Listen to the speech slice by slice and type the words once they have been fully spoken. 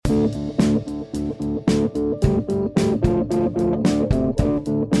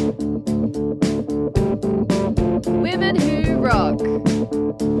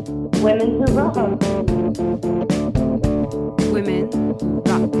Women who rock. Women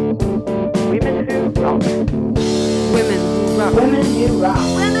rock. Women who rock. Women who rock.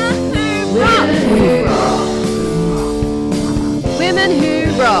 Women who rock. Women who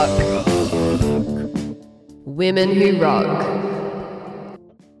rock. Women who rock.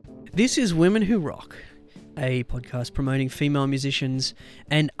 This is Women Who Rock, a podcast promoting female musicians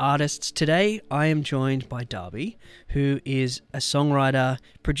and artists. Today, I am joined by Darby, who is a songwriter,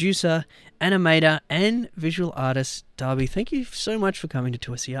 producer, animator, and visual artist. Darby, thank you so much for coming to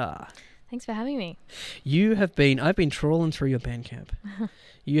 2SER. Thanks for having me. I've been trawling through your Bandcamp.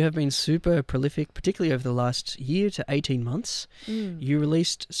 You have been super prolific, particularly over the last year to 18 months. You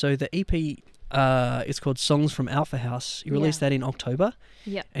released, so the EP, it's called Songs from Alpha House. You released that in October.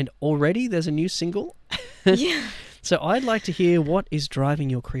 Yep. And already there's a new single. Yeah. So I'd like to hear what is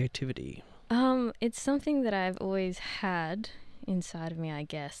driving your creativity. It's something that I've always had inside of me, I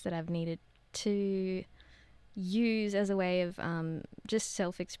guess, that I've needed to use as a way of just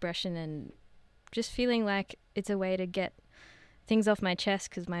self-expression and just feeling like it's a way to get things off my chest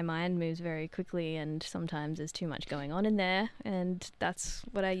because my mind moves very quickly and sometimes there's too much going on in there, and that's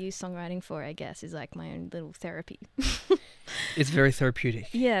what I use songwriting for, I guess, is like my own little therapy. It's very therapeutic.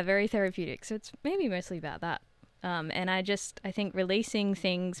 Yeah, very therapeutic. So it's maybe mostly about that. And I think releasing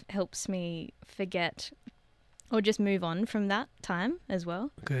things helps me forget or just move on from that time as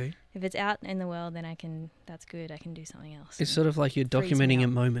well. Okay. If it's out in the world, then that's good. I can do something else. It's sort of like you're frees me documenting a up.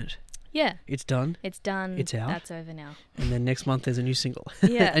 moment. Yeah. It's done. It's done. It's out. That's over now. And then next month there's a new single.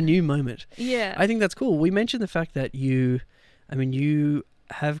 Yeah. A new moment. Yeah. I think that's cool. We mentioned the fact that you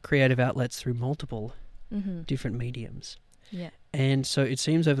have creative outlets through multiple different mediums. Yeah. And so it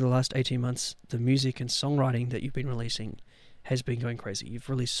seems over the last 18 months, the music and songwriting that you've been releasing has been going crazy. You've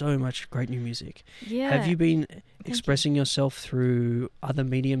released so much great new music. Yeah. Have you been expressing yourself through other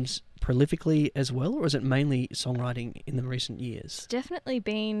mediums prolifically as well, or is it mainly songwriting in the recent years? It's definitely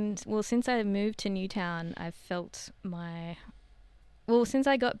been, since I moved to Newtown, I've felt since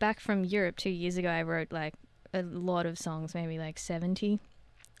I got back from Europe 2 years ago, I wrote like a lot of songs, maybe like 70.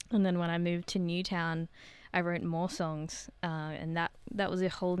 And then when I moved to Newtown, I wrote more songs, and that was a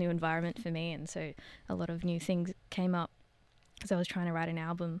whole new environment for me. And so a lot of new things came up because I was trying to write an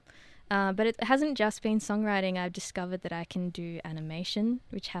album. But it hasn't just been songwriting. I've discovered that I can do animation,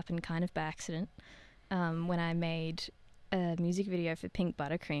 which happened kind of by accident when I made a music video for Pink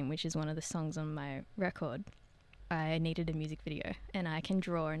Buttercream, which is one of the songs on my record. I needed a music video, and I can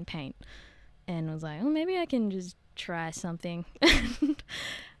draw and paint, and was like, maybe I can just try something.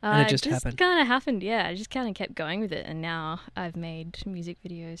 And it just happened. Kind of happened, yeah. I just kind of kept going with it, and now I've made music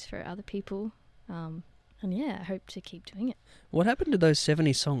videos for other people. And yeah, I hope to keep doing it. What happened to those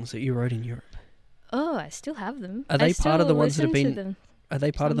 70 songs that you wrote in Europe? Oh, I still have them. Are they part of the ones that have been? Them. Are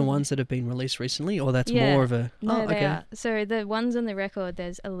they part of the ones that have been released recently, or that's Yeah. more of a? No, they okay. are. So the ones on the record,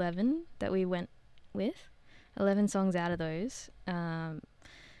 there's 11 that we went with. 11 songs out of those. A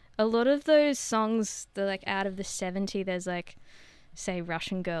lot of those songs, they're like out of the 70, there's like, say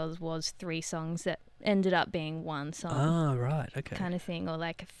Russian Girls was 3 songs that ended up being one song. Ah, right. Okay. Kind of thing, or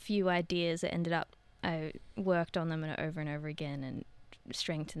like a few ideas that ended up, I worked on them over and over again and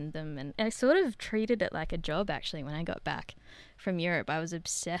strengthened them, and I sort of treated it like a job actually. When I got back from Europe, I was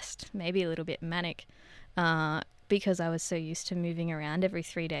obsessed, maybe a little bit manic, because I was so used to moving around every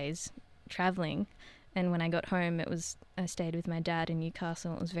 3 days traveling, and when I got home I stayed with my dad in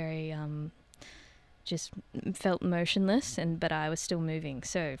Newcastle. It was very just felt motionless, but I was still moving,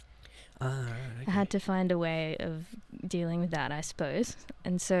 so Ah, right, okay. I had to find a way of dealing with that, I suppose.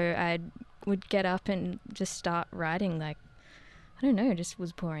 And so I would get up and just start writing, like, I don't know, just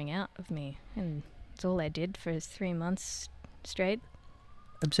was pouring out of me. And it's all I did for 3 months straight.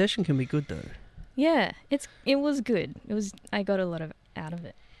 Obsession can be good though. Yeah, it was good. I got a lot out of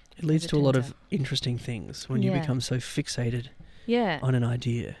it. It leads As it to a lot turns of interesting things when you Yeah. become so fixated Yeah. on an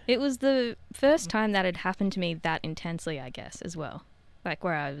idea. It was the first time that had happened to me that intensely, I guess, as well. Like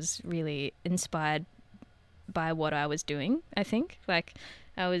where I was really inspired by what I was doing, I think. Like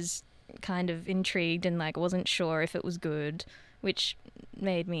I was kind of intrigued and like wasn't sure if it was good, which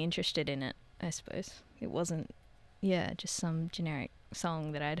made me interested in it, I suppose. It wasn't, just some generic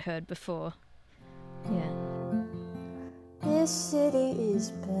song that I'd heard before. Yeah. This city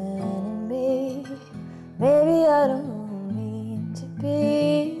is burning me. Maybe I don't mean to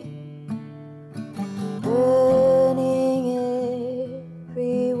be burning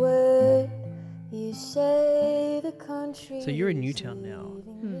every word you say. The country. So you're in Newtown now,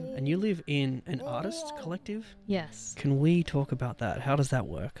 and you live in an artist collective. Yes. Can we talk about that? How does that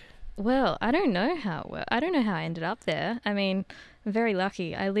work? Well, I don't know how I ended up there. I mean, I'm very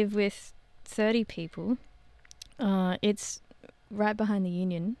lucky. I live with 30 people. It's right behind the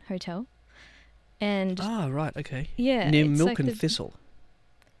Union Hotel. And Ah, right, okay. yeah, Near it's Milk like and the- Thistle,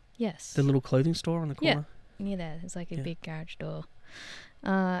 Yes. the little clothing store on the Yeah. corner. Near there. There's like a Yeah. big garage door.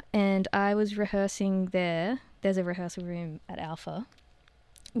 And I was rehearsing there. There's a rehearsal room at Alpha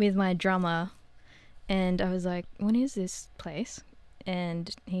with my drummer. And I was like, what is this place?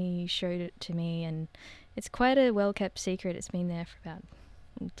 And he showed it to me. And it's quite a well-kept secret. It's been there for about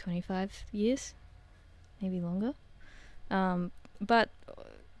 25 years, maybe longer. But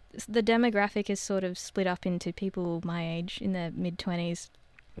the demographic is sort of split up into people my age in their mid-20s,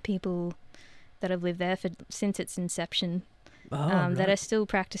 people that have lived there since its inception, Oh, that right. are still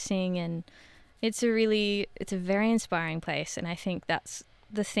practicing, and it's a very inspiring place. And I think that's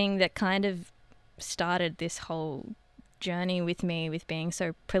the thing that kind of started this whole journey with me, with being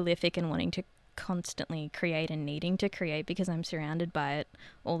so prolific and wanting to constantly create and needing to create, because I'm surrounded by it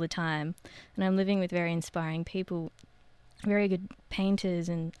all the time, and I'm living with very inspiring people, very good painters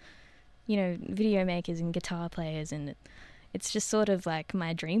and, you know, video makers and guitar players, and it's just sort of like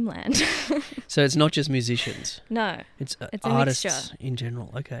my dreamland. So it's not just musicians. No. It's, It's a artists mixture. in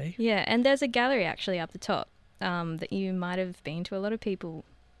general. Okay. Yeah, and there's a gallery actually up the top that you might have been to, a lot of people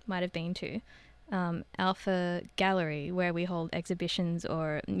might have been to, Alpha Gallery, where we hold exhibitions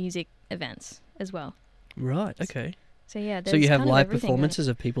or music events as well. Right, okay. So yeah, So there's you have kind of live everything going- performances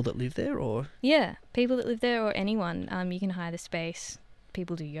of people that live there, or? Yeah, people that live there or anyone. You can hire the space.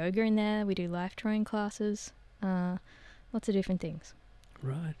 People do yoga in there. We do life drawing classes. Lots of different things.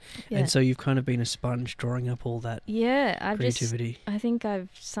 Right. Yeah. And so you've kind of been a sponge drawing up all that Yeah, creativity. I think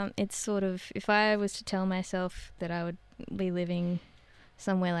it's sort of, if I was to tell myself that I would be living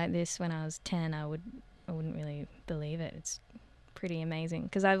somewhere like this when I was 10, I wouldn't really believe it. It's pretty amazing,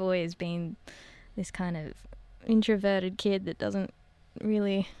 because I've always been this kind of introverted kid that doesn't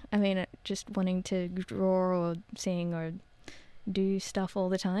really, just wanting to draw or sing or do stuff all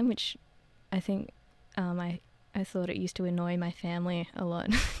the time, which I think I thought it used to annoy my family a lot.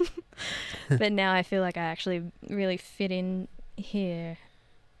 But now I feel like I actually really fit in here,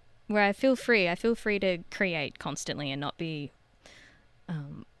 where I feel free. I feel free to create constantly and not be,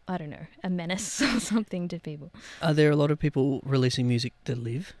 I don't know, a menace or something to people. Are there a lot of people releasing music that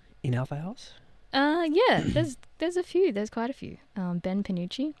live in Alpha House? Yeah, there's a few. There's quite a few. Ben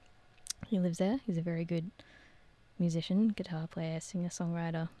Panucci, he lives there. He's a very good musician, guitar player, singer,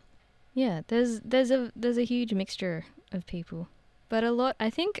 songwriter. Yeah, there's a huge mixture of people, but a lot. I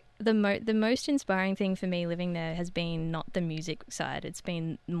think the most inspiring thing for me living there has been not the music side. It's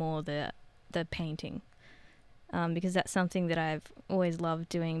been more the painting, because that's something that I've always loved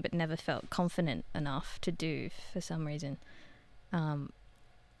doing, but never felt confident enough to do for some reason.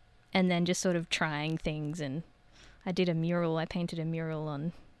 And then just sort of trying things, and I did a mural. I painted a mural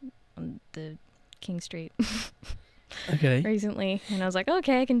on the King Street Okay. recently, and I was like,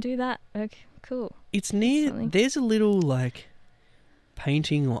 okay, I can do that. Okay, cool. It's near, Something. there's a little like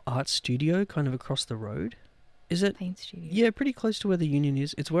painting or art studio kind of across the road. Is it? Paint studio. Yeah, pretty close to where the Union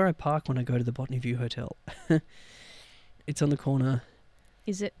is. It's where I park when I go to the Botany View Hotel. It's on the corner.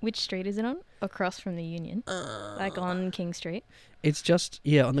 Is it, which street is it on? Across from the Union, like on King Street. It's just,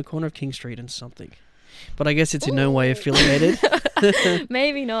 yeah, on the corner of King Street and something. But I guess it's in no way affiliated.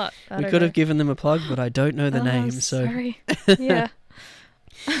 Maybe not. I We don't could know. have given them a plug, but I don't know the Oh, name. So, sorry. Yeah.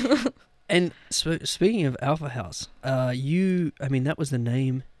 and speaking of Alpha House, that was the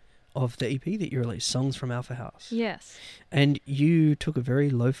name of the EP that you released, Songs from Alpha House. Yes. And you took a very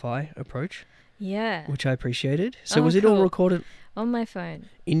lo-fi approach, Yeah. which I appreciated. So Oh, was it all cool. recorded On my phone.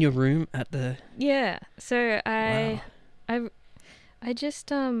 in your room at the... Yeah. So Wow. I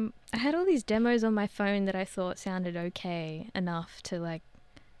just I had all these demos on my phone that I thought sounded okay enough to, like,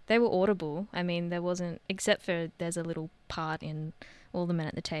 they were audible. I mean, there wasn't, except for there's a little part in All the Men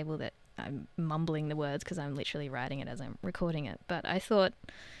at the Table that I'm mumbling the words because I'm literally writing it as I'm recording it. But I thought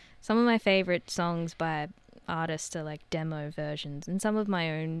some of my favorite songs by artists are like demo versions, and some of my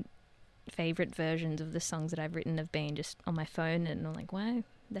own favorite versions of the songs that I've written have been just on my phone, and I'm like, why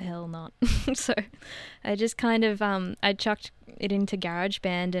the hell not? So I just kind of I chucked it into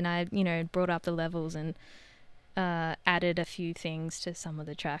GarageBand, and I brought up the levels and added a few things to some of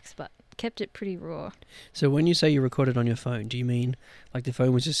the tracks, but kept it pretty raw. So when you say you recorded on your phone, do you mean like the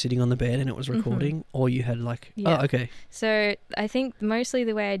phone was just sitting on the bed and it was recording, or you had like... Yeah. Oh, okay. So I think mostly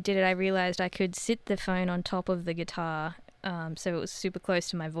the way I did it, I realized I could sit the phone on top of the guitar, so it was super close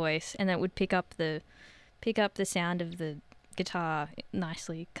to my voice, and it would pick up the sound of the guitar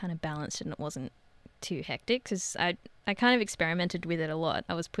nicely, kind of balanced, and it wasn't too hectic because I kind of experimented with it a lot.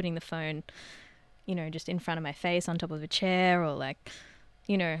 I was putting the phone, just in front of my face on top of a chair or like,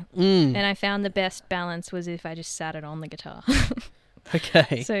 and I found the best balance was if I just sat it on the guitar.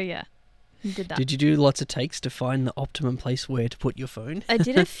 Okay. So yeah, did that. Did you do lots of takes to find the optimum place where to put your phone? I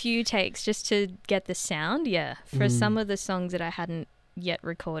did a few takes just to get the sound, yeah. For some of the songs that I hadn't yet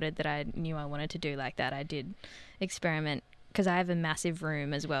recorded that I knew I wanted to do like that, I did experiment because I have a massive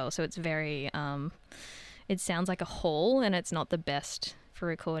room as well, so it's very it sounds like a hall and it's not the best for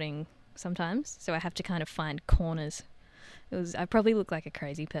recording sometimes, so I have to kind of find corners. I probably look like a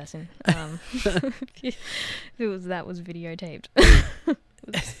crazy person if that was videotaped.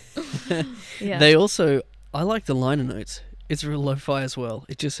 Yeah. I like the liner notes. It's real lo-fi as well.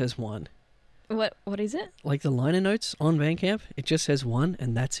 It just says 1. What is it? Like the liner notes on Bandcamp, it just says 1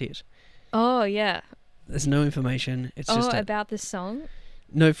 and that's it. Oh yeah. There's no information. It's just about the song.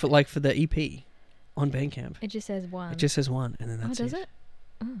 No, for the EP on Bandcamp. It just says 1. It just says 1 and then that's it. Does it?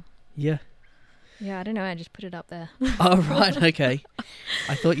 Oh. Yeah. Yeah, I don't know. I just put it up there. Oh right, okay.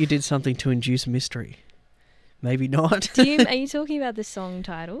 I thought you did something to induce mystery. Maybe not. Are you talking about the song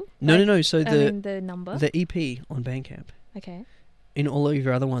title? No. So the number. The EP on Bandcamp. Okay. In all of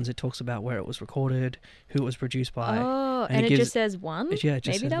your other ones, it talks about where it was recorded, who it was produced by. Oh, and it just says 1? Yeah, it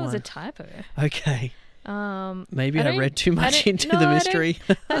just Maybe says that was 1. a typo. Okay. Maybe I don't- read too much into the mystery.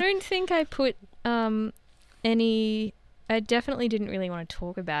 I don't think I put any... I definitely didn't really want to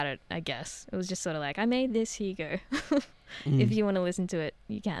talk about it, I guess. It was just sort of like, I made this, here you go. If you want to listen to it,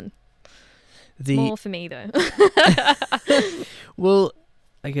 you can. More for me, though. Well,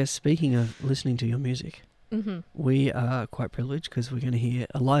 I guess speaking of listening to your music, we are quite privileged because we're going to hear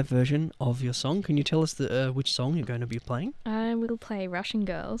a live version of your song. Can you tell us which song you're going to be playing? I will play Russian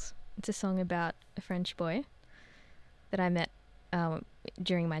Girls. It's a song about a French boy that I met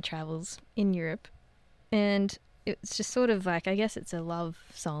during my travels in Europe. And it's just sort of like, I guess it's a love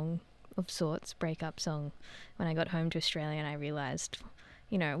song of sorts, breakup song. When I got home to Australia and I realised,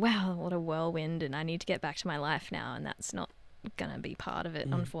 wow, what a whirlwind, and I need to get back to my life now, and that's not going to be part of it,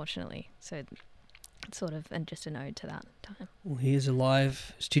 unfortunately. So it's sort of just an ode to that time. Well, here's a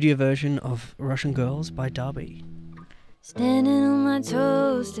live studio version of Russian Girls by Darby. Standing on my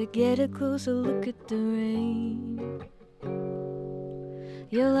toes to get a closer look at the rain.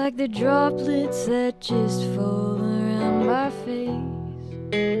 You're like the droplets that just fall around my face.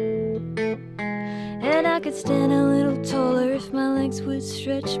 And I could stand a little taller if my legs would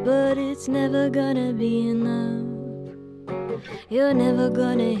stretch, but it's never gonna be enough. You're never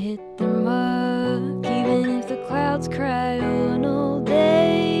gonna hit the mark, even if the clouds cry on all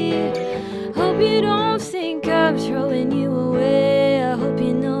day. Hope you don't think I'm throwing you away. I hope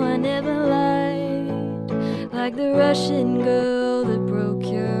you know I never lied. Like the Russian girl that broke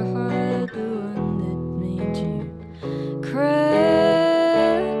your heart, the one that made you cry.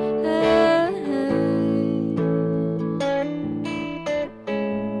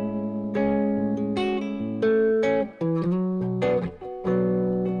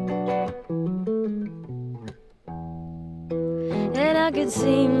 And I could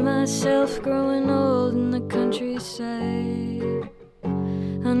see myself growing old in the countryside,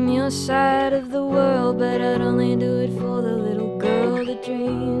 on your side of the world, but I'd only do it for the little girl that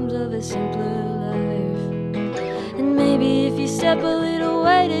dreams of a simpler life. And maybe if you step a little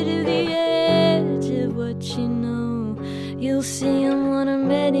way to do the edge of what you know, you'll see I'm one of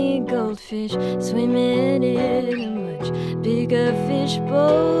many goldfish swimming in a much bigger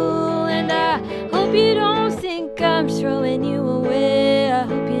fishbowl. And I hope you don't think I'm throwing you away. I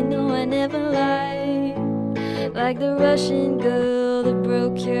hope you know I never lied. Like the Russian girl that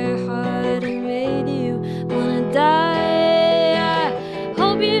broke your heart and made you wanna die. I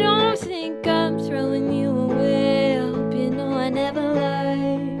hope you don't think I'm throwing you away. I hope you know I never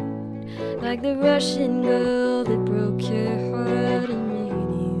lied. Like the Russian girl that broke your heart and made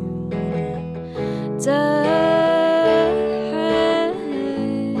you wanna die.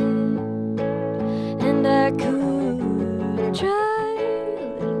 And I could try a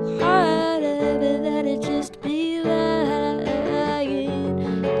little harder, but that'd just be lying.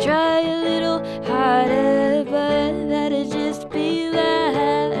 Try a little harder, but that'd just be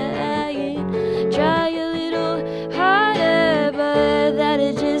lying. Try a little harder, but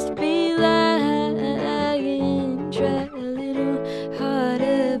that'd just be lying. Try a little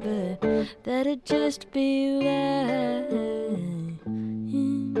harder, but that'd just be lying.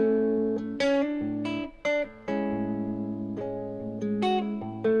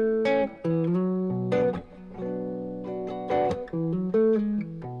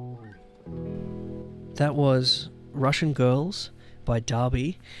 That was Russian Girls by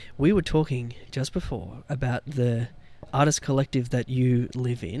Darby. We were talking just before about the artist collective that you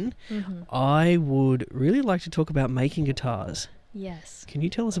live in. Mm-hmm. I would really like to talk about making guitars. Yes. Can you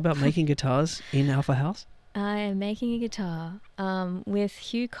tell us about making guitars in Alpha House? I am making a guitar with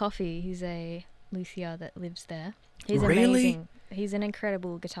Hugh Coffey. He's a luthier that lives there. He's Really? amazing. He's an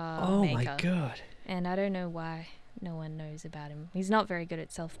incredible guitar Oh maker. my god. And I don't know why no one knows about him. He's not very good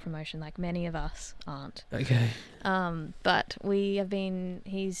at self-promotion like many of us aren't. Okay. But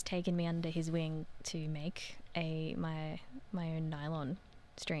he's taken me under his wing to make my own nylon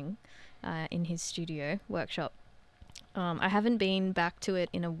string in his studio workshop. I haven't been back to it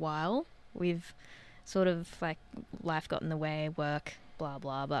in a while. We've sort of like life got in the way, work, blah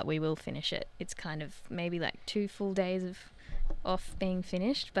blah, but we will finish it. It's kind of maybe like 2 full days of off being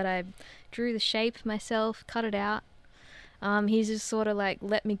finished, but I drew the shape myself, cut it out. He's just sort of like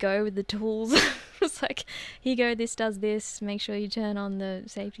let me go with the tools. It's like, here you go, this does this, make sure you turn on the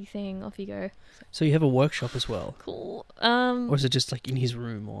safety thing, off you go. So you have a workshop as well? Cool. Or is it just like in his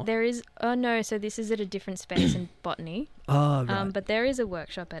room? Or There is, oh no, so this is at a different space in Botany. Oh, right. But there is a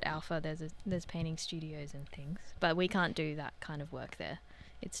workshop at Alpha. There's painting studios and things, but we can't do that kind of work there.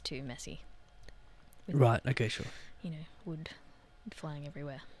 It's too messy. With, Right, okay, sure. Wood flying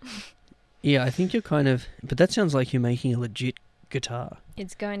everywhere. Yeah, I think you're kind of... But that sounds like you're making a legit guitar.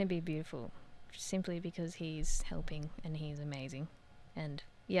 It's going to be beautiful, simply because he's helping and he's amazing. And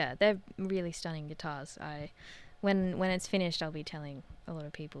yeah, they're really stunning guitars. When it's finished, I'll be telling a lot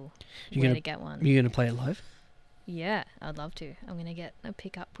of people where to get one. You're going to play it live? Yeah, I'd love to. I'm going to get a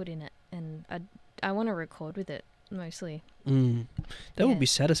pickup put in it, and I want to record with it, mostly. That would be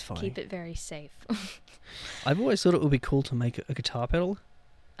satisfying. Keep it very safe. I've always thought it would be cool to make a guitar pedal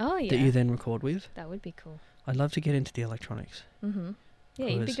Oh, yeah. that you then record with. That would be cool. I'd love to get into the electronics. Mm-hmm. Yeah,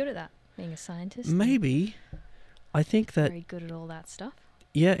 you'd be 'Cause good at that, being a scientist. Maybe. I think that... Very good at all that stuff.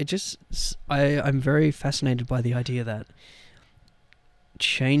 Yeah, it just... I'm very fascinated by the idea that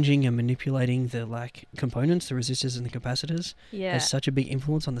changing and manipulating the components, the resistors and the capacitors, Yeah. has such a big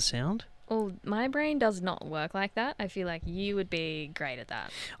influence on the sound. Well, my brain does not work like that. I feel like you would be great at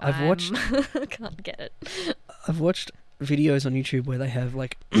that. I've watched- Can't get it. I've watched videos on YouTube where they have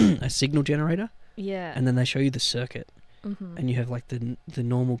a signal generator Yeah. and then they show you the circuit Mm-hmm. and you have the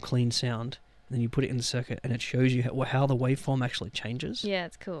normal clean sound and then you put it in the circuit and it shows you how the waveform actually changes. Yeah,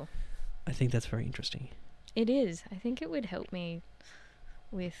 it's cool. I think that's very interesting. It is. I think it would help me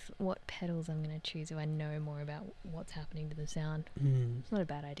with what pedals I'm going to choose if I know more about what's happening to the sound. It's not a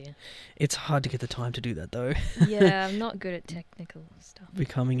bad idea. It's hard to get the time to do that though. Yeah, I'm not good at technical stuff.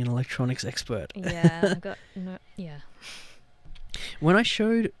 Becoming an electronics expert. Yeah, I've got no. Yeah. When I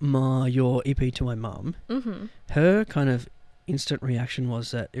showed your EP to my mum, Mm-hmm. her kind of instant reaction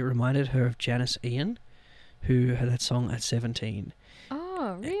was that it reminded her of Janice Ian, who had that song At 17.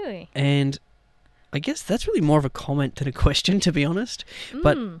 Oh, really? And I guess that's really more of a comment than a question, to be honest.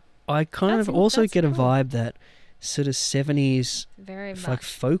 But I kind of also that's get a cool. vibe that sort of 70s Very much. like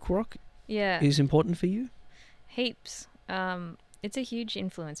folk rock Yeah. is important for you. Heaps. It's a huge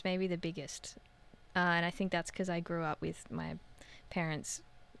influence, maybe the biggest. And I think that's because I grew up with my parents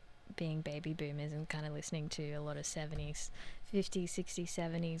being baby boomers and kind of listening to a lot of 70s, 50s, 60s,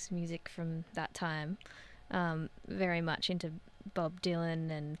 70s music from that time. Very much into Bob Dylan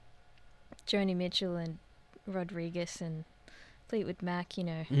and Joni Mitchell and Rodriguez and Fleetwood Mac,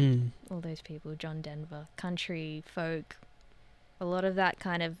 all those people, John Denver, country, folk, a lot of that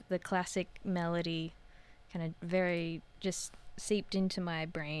kind of the classic melody kind of very just seeped into my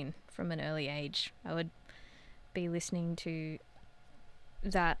brain from an early age. I would be listening to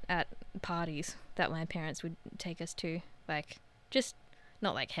that at parties that my parents would take us to, just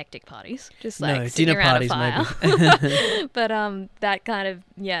not hectic parties, just No, sitting dinner around parties a fire. maybe. But that kind of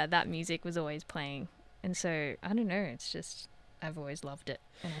that music was always playing, and so I don't know, it's just I've always loved it,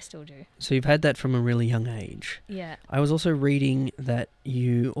 and I still do. So you've had that from a really young age. Yeah. I was also reading that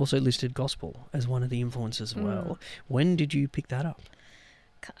you also listed gospel as one of the influences as well. When did you pick that up?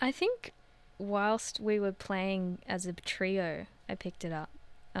 I think whilst we were playing as a trio, I picked it up.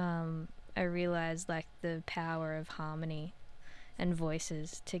 I realized the power of harmony and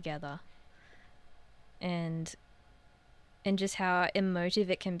voices together, and just how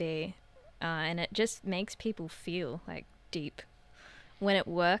emotive it can be, and it just makes people feel deep when it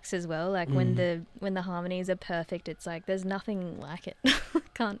works as well. When the harmonies are perfect, it's there's nothing like it.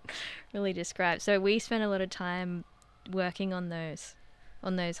 Can't really describe. So we spent a lot of time working on those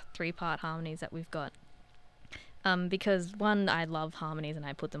 3-part harmonies that we've got. Because one, I love harmonies and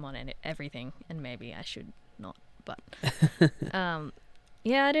I put them on everything, and maybe I should not, but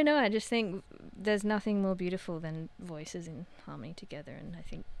Yeah, I don't know. I just think there's nothing more beautiful than voices in harmony together, and I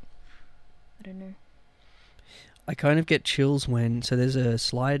think, I don't know. I kind of get chills so there's a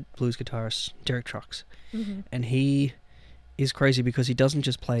slide blues guitarist, Derek Trucks, and he is crazy because he doesn't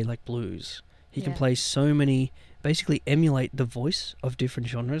just play like blues. He can Yeah. play so many, basically emulate the voice of different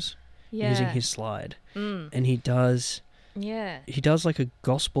genres using his slide. And he does like a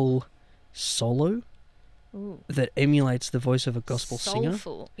gospel solo Ooh. that emulates the voice of a gospel singer.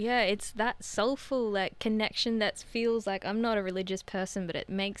 Soulful. Yeah, it's that soulful like connection that feels like, I'm not a religious person, but it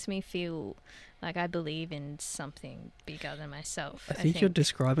makes me feel like I believe in something bigger than myself. I think you're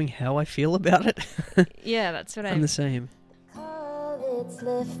describing how I feel about it. Yeah, that's what I'm the same. All that's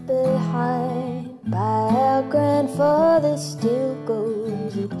left behind by our grandfather still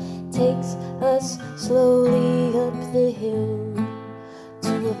goes. It takes us slowly up the hill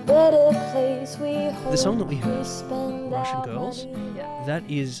to a better place. The song that we heard, spend Russian our Girls, money. that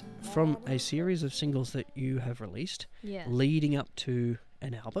is from a series of singles that you have released Yeah. leading up to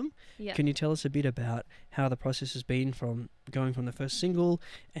an album. Yeah. Can you tell us a bit about how the process has been from going from the first single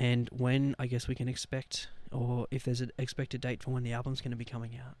and when I guess we can expect, or if there's an expected date for when the album's going to be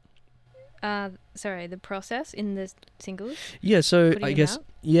coming out? Sorry, the process in the singles? Yeah, so Putting I them guess, out?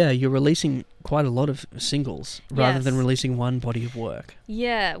 you're releasing quite a lot of singles rather than Yes. releasing one body of work.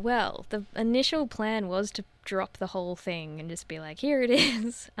 Yeah, well, the initial plan was to drop the whole thing and just be like, here it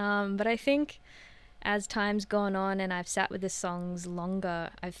is. But I think as time's gone on and I've sat with the songs longer,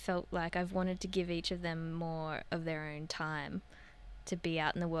 I've felt like I've wanted to give each of them more of their own time to be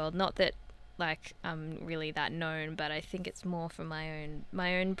out in the world. Not that like I'm really that known, but I think it's more for my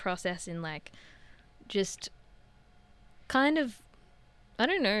own process in like just kind of, I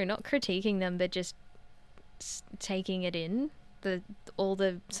don't know, not critiquing them, but just taking it in. All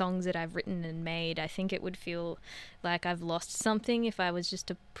the songs that I've written and made, I think it would feel like I've lost something if I was just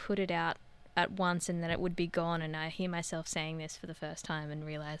to put it out at once and then it would be gone. And I hear myself saying this for the first time and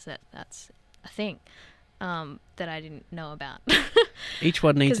realize that that's a thing that I didn't know about. Each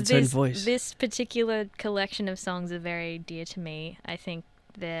one needs its own voice. This particular collection of songs are very dear to me. I think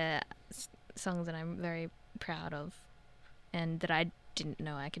they're songs that I'm very proud of and that I didn't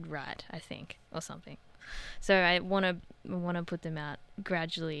know I could write, I think, or something. So I want to put them out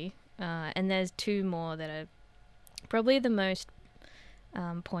gradually. And there's two more that are probably the most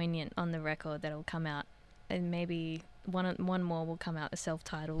poignant on the record that will come out. And maybe one more will come out, the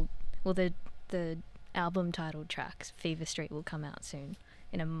self-titled, well, the album-titled tracks, Fever Street, will come out soon,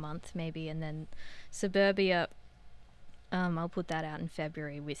 in a month maybe. And then Suburbia, I'll put that out in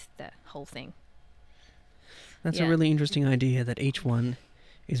February with the whole thing. That's Yeah. a really interesting idea, that each one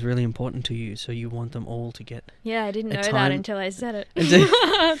is really important to you, so you want them all to get... Yeah, I didn't A know that time- until I said it. Indeed.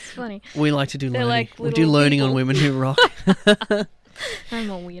 That's funny. We like to do They're learning. like We do little learning on people. Women Who Rock. I'm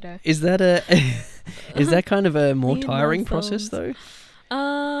a weirdo. Is that is that kind of a more Weird tiring process milestones.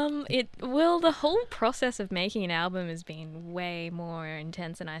 though? The whole process of making an album has been way more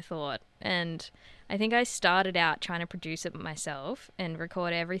intense than I thought. And I think I started out trying to produce it myself and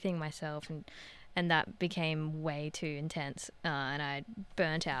record everything myself, and that became way too intense, and I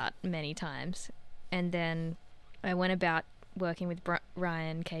burnt out many times. And then I went about working with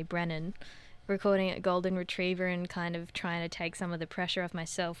Ryan K. Brennan, recording at Golden Retriever, and kind of trying to take some of the pressure off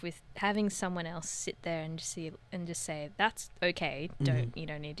myself with having someone else sit there and just say that's okay, you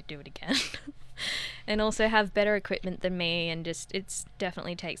don't need to do it again. And also have better equipment than me, and it's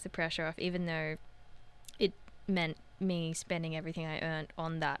definitely takes the pressure off, even though it meant me spending everything I earned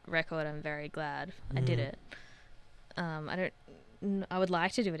on that record. I'm very glad I did it. I would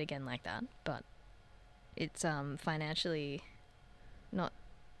like to do it again like that, but it's financially not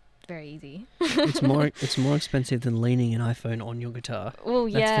very easy. It's more expensive than leaning an iPhone on your guitar. Well,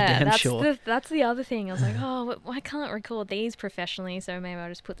 That's for yeah, damn sure. that's the other thing. I was like, oh, I can't record these professionally, so maybe I'll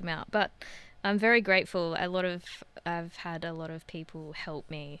just put them out. But I'm very grateful. I've had a lot of people help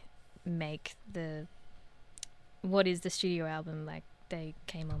me make what is the studio album. Like, they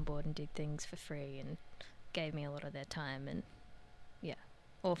came on board and did things for free and gave me a lot of their time, and yeah,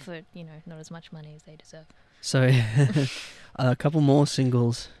 or for not as much money as they deserve. So a couple more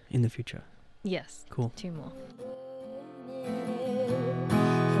singles in the future. Yes, Cool. 2 more.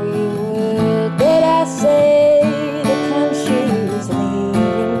 Every word that I say, the country's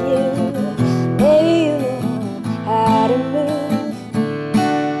leaving you. May you know how to move.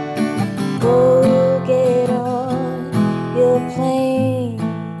 Go get on your plane.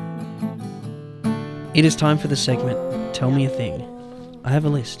 It is time for the segment, Tell Me a Thing. I have a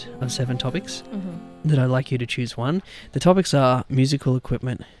list of 7 topics that I'd like you to choose one. The topics are musical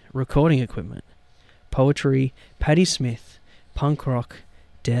equipment, recording equipment, poetry, Patti Smith, punk rock,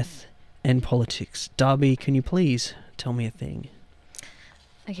 death, and politics. Darby, can you please tell me a thing?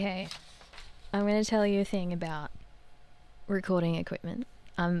 Okay, I'm going to tell you a thing about recording equipment.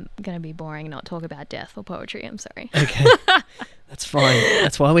 I'm going to be boring, not talk about death or poetry. I'm sorry. Okay, that's fine.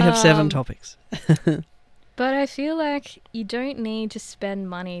 That's why we have 7 topics. But I feel like you don't need to spend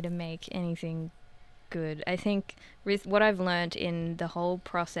money to make anything good. I think with what I've learned in the whole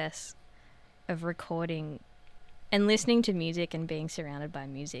process of recording and listening to music and being surrounded by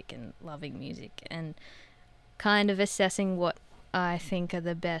music and loving music and kind of assessing what I think are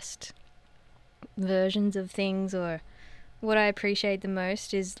the best versions of things or what I appreciate the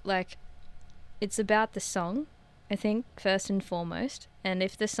most is like it's about the song, I think, first and foremost. And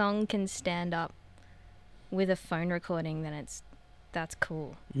if the song can stand up with a phone recording, then that's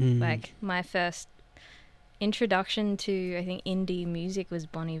cool. Like my first introduction to, I think, indie music was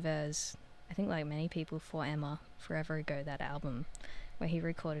Bon Iver's, I think like many people, For Emma, forever ago, that album where he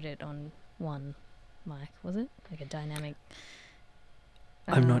recorded it on one mic, was it? Like a dynamic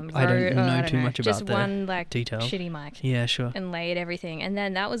I don't know too much about just the one like details. shitty mic. Yeah, sure. And laid everything. And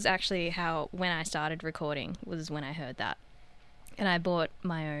then that was actually how, when I started recording, was when I heard that. And I bought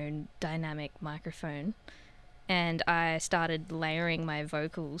my own dynamic microphone and I started layering my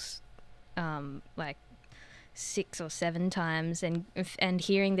vocals like 6 or 7 times and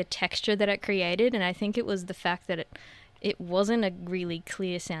hearing the texture that it created. And I think it was the fact that it wasn't a really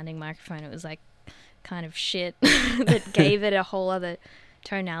clear sounding microphone. It was like kind of shit that gave it a whole other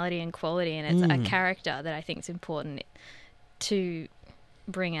tonality and quality, and it's a character that I think is important to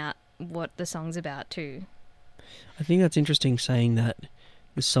bring out what the song's about too. I think that's interesting, saying that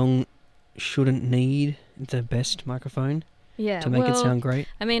the song shouldn't need the best microphone to make it sound great.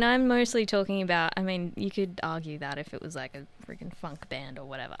 I mean, I'm mostly talking about, I mean, you could argue that if it was like a freaking funk band or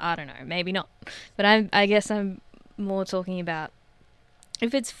whatever. I don't know, maybe not. But I guess I'm more talking about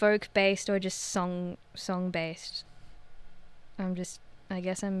if it's folk based or just song based. I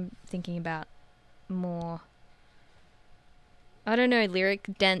guess I'm thinking about more, I don't know, lyric,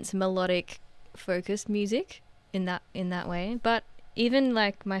 dense, melodic, focused music in that way. But even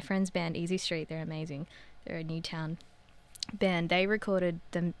like my friend's band, Easy Street, they're amazing. They're a Newtown band. They recorded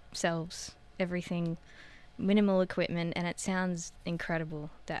themselves, everything, minimal equipment, and it sounds incredible,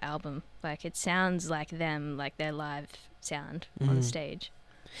 their album. Like, it sounds like them, like their live sound on stage.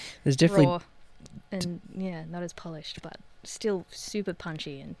 There's definitely... Raw and, not as polished, but still super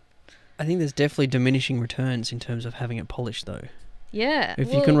punchy. And I think there's definitely diminishing returns in terms of having it polished, though. Yeah.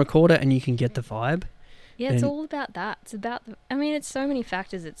 If you can record it and you can get the vibe... Yeah, it's all about that. It's about it's so many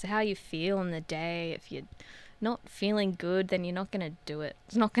factors. It's how you feel on the day. If you're not feeling good, then you're not going to do it.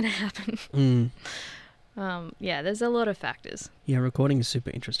 It's not going to happen. There's a lot of factors. Yeah, recording is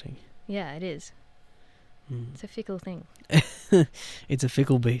super interesting. Yeah, it is. It's a fickle thing. It's a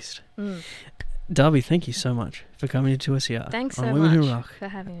fickle beast. Darby, thank you so much for coming to us here. Thanks on so Women Who much Rock, for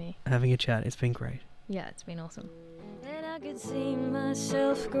having me. having a chat. It's been great. Yeah, it's been awesome. And I could see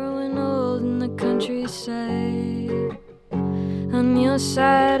myself growing old in the countryside, on your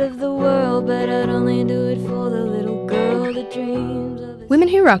side of the world, but I'd only do it for the little girl that dreams of Women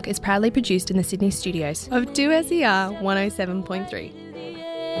Who Rock is proudly produced in the Sydney studios of 2SER 107.3. the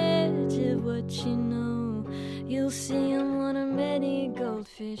edge of what you know. You'll see in one of many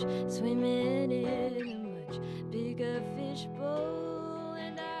goldfish swimming in a much bigger fishbowl.